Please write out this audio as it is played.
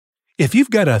If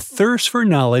you've got a thirst for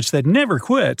knowledge that never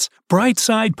quits,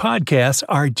 Brightside Podcasts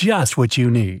are just what you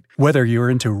need. Whether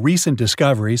you're into recent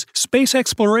discoveries, space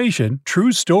exploration,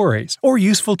 true stories, or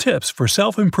useful tips for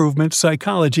self-improvement,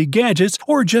 psychology, gadgets,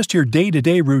 or just your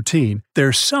day-to-day routine,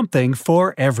 there's something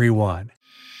for everyone.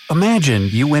 Imagine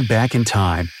you went back in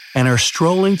time and are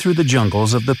strolling through the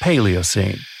jungles of the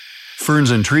Paleocene. Ferns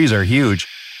and trees are huge,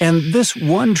 and this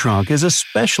one trunk is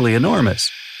especially enormous.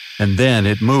 And then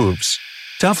it moves.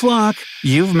 Tough luck,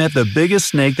 you've met the biggest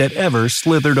snake that ever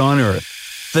slithered on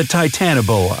Earth, the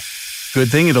Titanoboa. Good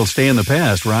thing it'll stay in the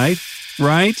past, right?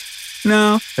 Right?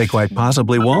 No, they quite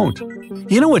possibly won't.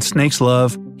 You know what snakes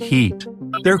love? Heat.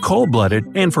 They're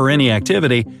cold-blooded, and for any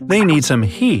activity, they need some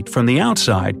heat from the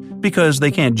outside because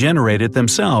they can't generate it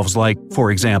themselves like,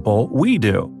 for example, we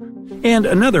do. And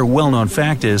another well-known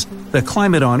fact is the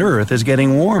climate on Earth is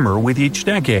getting warmer with each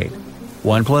decade.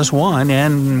 1 + 1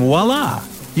 and voila!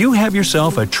 You have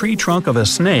yourself a tree trunk of a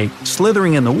snake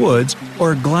slithering in the woods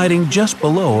or gliding just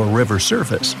below a river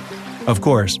surface. Of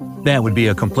course, that would be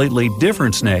a completely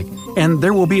different snake, and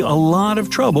there will be a lot of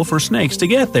trouble for snakes to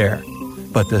get there.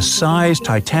 But the size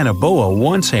Titanoboa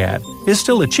once had is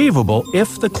still achievable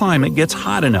if the climate gets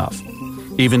hot enough.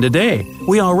 Even today,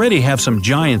 we already have some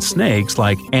giant snakes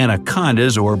like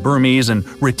anacondas or Burmese and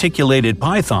reticulated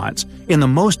pythons in the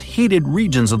most heated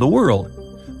regions of the world.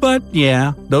 But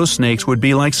yeah, those snakes would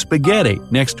be like spaghetti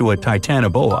next to a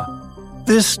Titanoboa.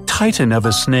 This titan of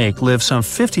a snake lived some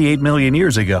 58 million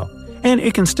years ago, and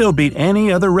it can still beat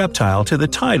any other reptile to the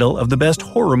title of the best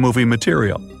horror movie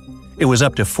material. It was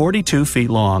up to 42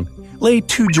 feet long. Lay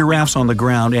 2 giraffes on the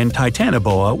ground and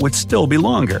Titanoboa would still be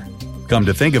longer. Come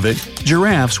to think of it,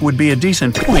 giraffes would be a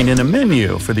decent point in a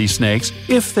menu for these snakes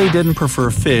if they didn't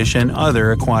prefer fish and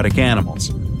other aquatic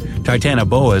animals.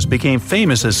 Titanoboas became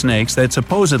famous as snakes that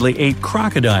supposedly ate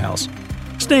crocodiles.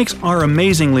 Snakes are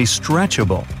amazingly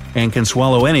stretchable and can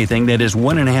swallow anything that is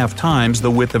 1.5 times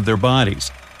the width of their bodies.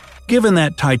 Given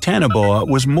that Titanoboa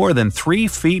was more than 3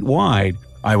 feet wide,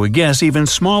 I would guess even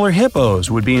smaller hippos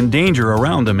would be in danger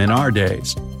around them in our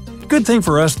days. Good thing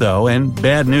for us though, and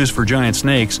bad news for giant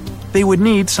snakes, they would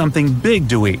need something big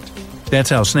to eat. That's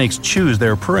how snakes choose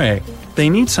their prey. They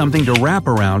need something to wrap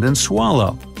around and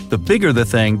swallow. The bigger the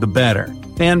thing, the better.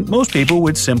 And most people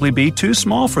would simply be too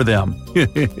small for them.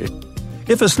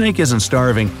 If a snake isn't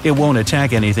starving, it won't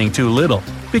attack anything too little,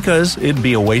 because it'd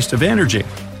be a waste of energy.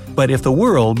 But if the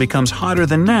world becomes hotter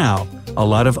than now, a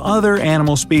lot of other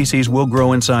animal species will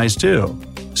grow in size too.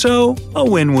 So, a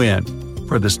win-win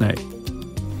for the snake.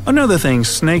 Another thing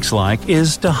snakes like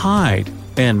is to hide,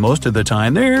 and most of the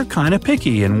time they're kinda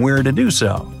picky in where to do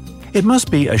so. It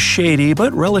must be a shady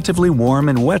but relatively warm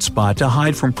and wet spot to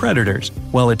hide from predators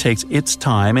while it takes its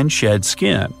time and sheds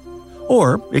skin.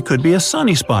 Or it could be a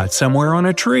sunny spot somewhere on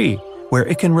a tree where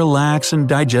it can relax and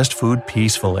digest food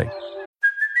peacefully.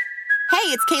 Hey,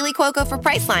 it's Kaylee Cuoco for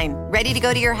Priceline. Ready to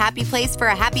go to your happy place for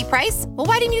a happy price? Well,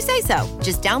 why didn't you say so?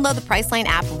 Just download the Priceline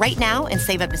app right now and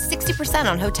save up to 60%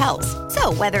 on hotels.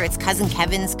 So whether it's Cousin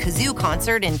Kevin's Kazoo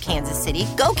Concert in Kansas City,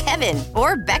 go Kevin,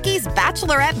 or Becky's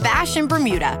Bachelorette Bash in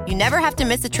Bermuda, you never have to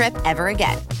miss a trip ever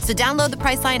again. So download the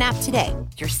Priceline app today.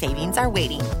 Your savings are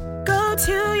waiting. Go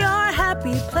to your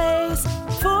happy place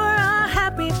for a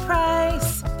happy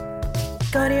price.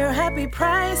 Go to your happy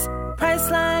price,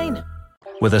 Priceline.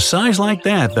 With a size like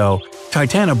that, though,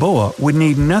 Titanoboa would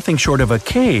need nothing short of a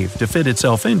cave to fit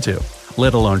itself into,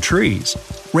 let alone trees.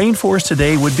 Rainforests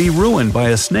today would be ruined by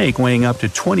a snake weighing up to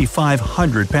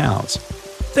 2,500 pounds.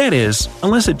 That is,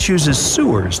 unless it chooses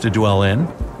sewers to dwell in.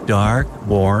 Dark,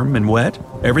 warm, and wet,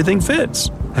 everything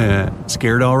fits.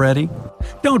 Scared already?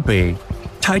 Don't be.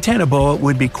 Titanoboa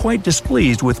would be quite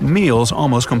displeased with meals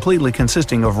almost completely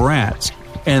consisting of rats,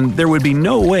 and there would be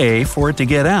no way for it to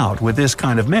get out with this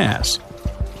kind of mass.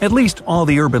 At least all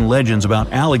the urban legends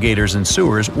about alligators and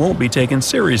sewers won't be taken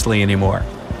seriously anymore.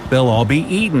 They'll all be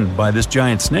eaten by this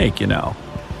giant snake, you know.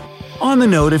 On the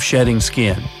note of shedding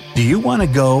skin, do you want to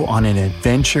go on an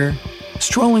adventure?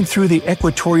 Strolling through the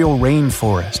equatorial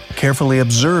rainforest, carefully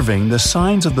observing the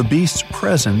signs of the beast's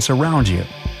presence around you.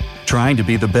 Trying to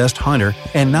be the best hunter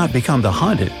and not become the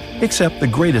hunted, except the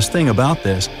greatest thing about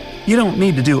this, you don't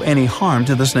need to do any harm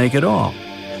to the snake at all.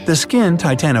 The skin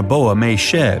Titanoboa may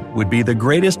shed would be the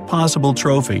greatest possible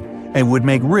trophy and would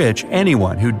make rich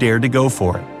anyone who dared to go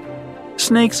for it.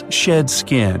 Snakes' shed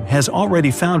skin has already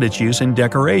found its use in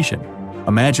decoration.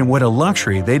 Imagine what a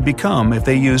luxury they'd become if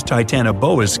they used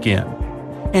Titanoboa's skin.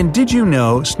 And did you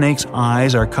know snakes'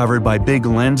 eyes are covered by big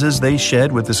lenses they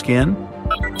shed with the skin?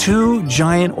 2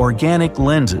 giant organic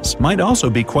lenses might also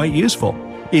be quite useful,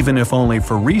 even if only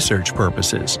for research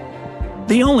purposes.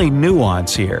 The only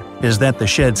nuance here is that the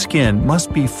shed skin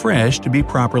must be fresh to be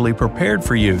properly prepared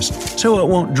for use, so it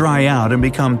won't dry out and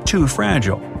become too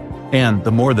fragile. And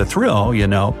the more the thrill,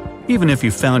 even if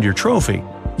you found your trophy,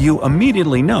 you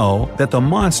immediately know that the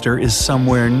monster is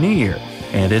somewhere near,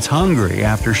 and it's hungry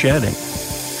after shedding.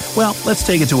 Well, let's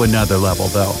take it to another level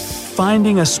though.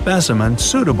 Finding a specimen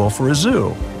suitable for a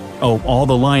zoo. Oh, all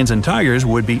the lions and tigers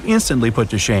would be instantly put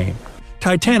to shame.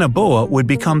 Titanoboa would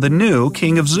become the new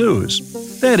king of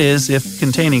zoos. That is, if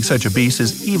containing such a beast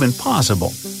is even possible.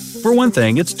 For one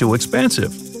thing, it's too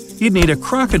expensive. You'd need a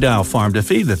crocodile farm to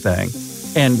feed the thing.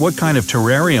 And what kind of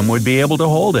terrarium would be able to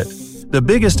hold it? The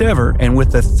biggest ever and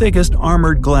with the thickest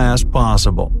armored glass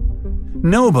possible.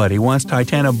 Nobody wants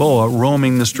Titanoboa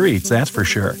roaming the streets, that's for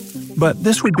sure. But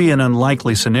this would be an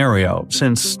unlikely scenario,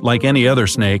 since, like any other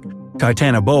snake,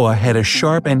 Titanoboa had a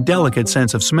sharp and delicate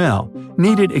sense of smell,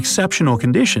 needed exceptional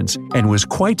conditions, and was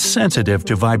quite sensitive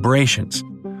to vibrations.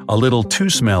 A little too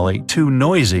smelly, too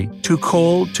noisy, too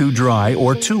cold, too dry,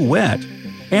 or too wet,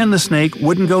 and the snake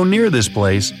wouldn't go near this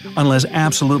place unless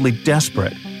absolutely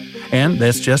desperate. And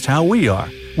that's just how we are.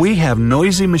 We have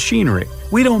noisy machinery.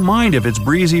 We don't mind if it's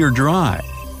breezy or dry.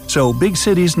 So big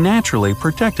cities naturally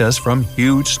protect us from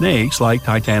huge snakes like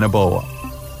Titanoboa.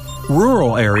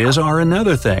 Rural areas are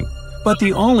another thing. But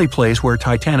the only place where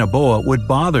Titanoboa would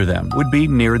bother them would be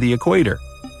near the equator.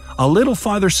 A little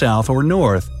farther south or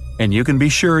north, and you can be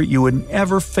sure you wouldn't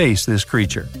ever face this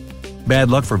creature.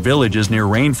 Bad luck for villages near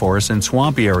rainforests and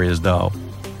swampy areas though.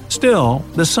 Still,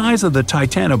 the size of the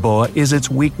Titanoboa is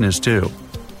its weakness too.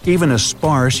 Even a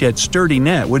sparse yet sturdy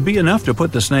net would be enough to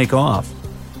put the snake off.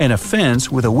 And a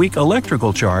fence with a weak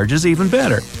electrical charge is even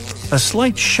better. A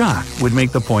slight shock would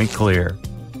make the point clear.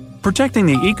 Protecting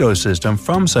the ecosystem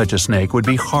from such a snake would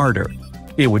be harder.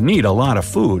 It would need a lot of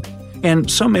food, and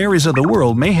some areas of the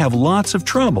world may have lots of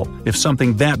trouble if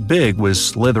something that big was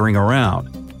slithering around.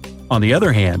 On the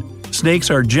other hand, snakes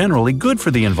are generally good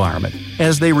for the environment,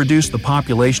 as they reduce the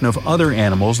population of other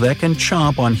animals that can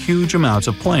chomp on huge amounts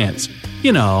of plants.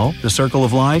 The circle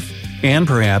of life? And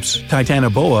perhaps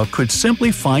Titanoboa could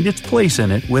simply find its place in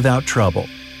it without trouble.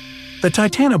 The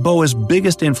Titanoboa's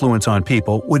biggest influence on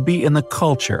people would be in the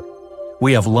culture.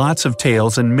 We have lots of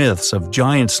tales and myths of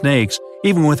giant snakes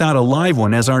even without a live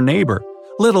one as our neighbor,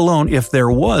 let alone if there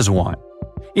was one.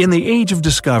 In the age of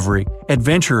discovery,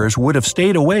 adventurers would have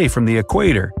stayed away from the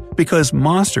equator because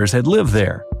monsters had lived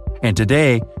there. And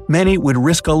today, many would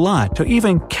risk a lot to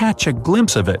even catch a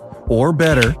glimpse of it, or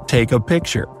better, take a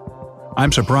picture.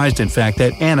 I'm surprised in fact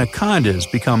that anacondas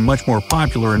become much more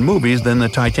popular in movies than the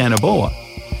Titanoboa.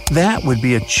 That would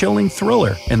be a chilling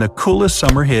thriller and the coolest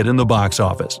summer hit in the box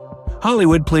office.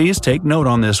 Hollywood, please take note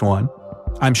on this one.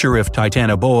 I'm sure if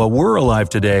Titanoboa were alive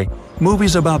today,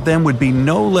 movies about them would be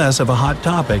no less of a hot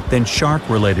topic than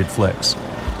shark-related flicks.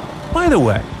 By the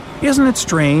way, isn't it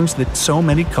strange that so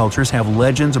many cultures have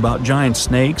legends about giant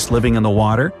snakes living in the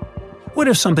water? What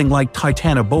if something like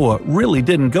Titanoboa really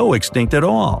didn't go extinct at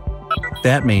all?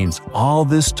 That means all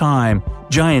this time,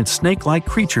 giant snake-like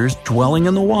creatures dwelling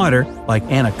in the water, like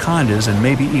anacondas and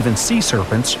maybe even sea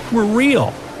serpents, were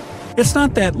real. It's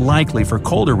not that likely for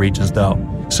colder regions though,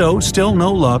 so still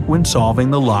no luck when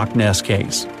solving the Loch Ness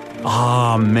case.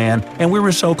 Aw man, and we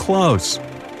were so close.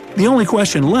 The only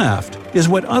question left is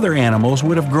what other animals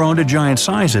would have grown to giant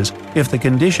sizes if the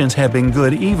conditions had been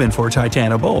good even for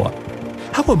Titanoboa.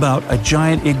 How about a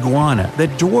giant iguana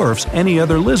that dwarfs any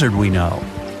other lizard we know?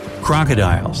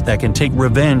 Crocodiles that can take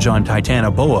revenge on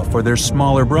Titanoboa for their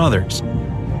smaller brothers.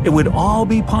 It would all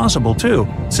be possible too,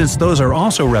 since those are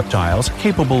also reptiles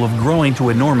capable of growing to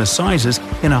enormous sizes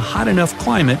in a hot enough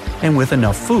climate and with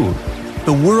enough food.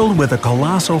 The world with a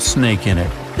colossal snake in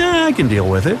it. I can deal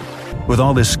with it. With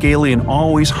all this scaly and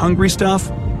always hungry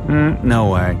stuff? No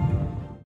way.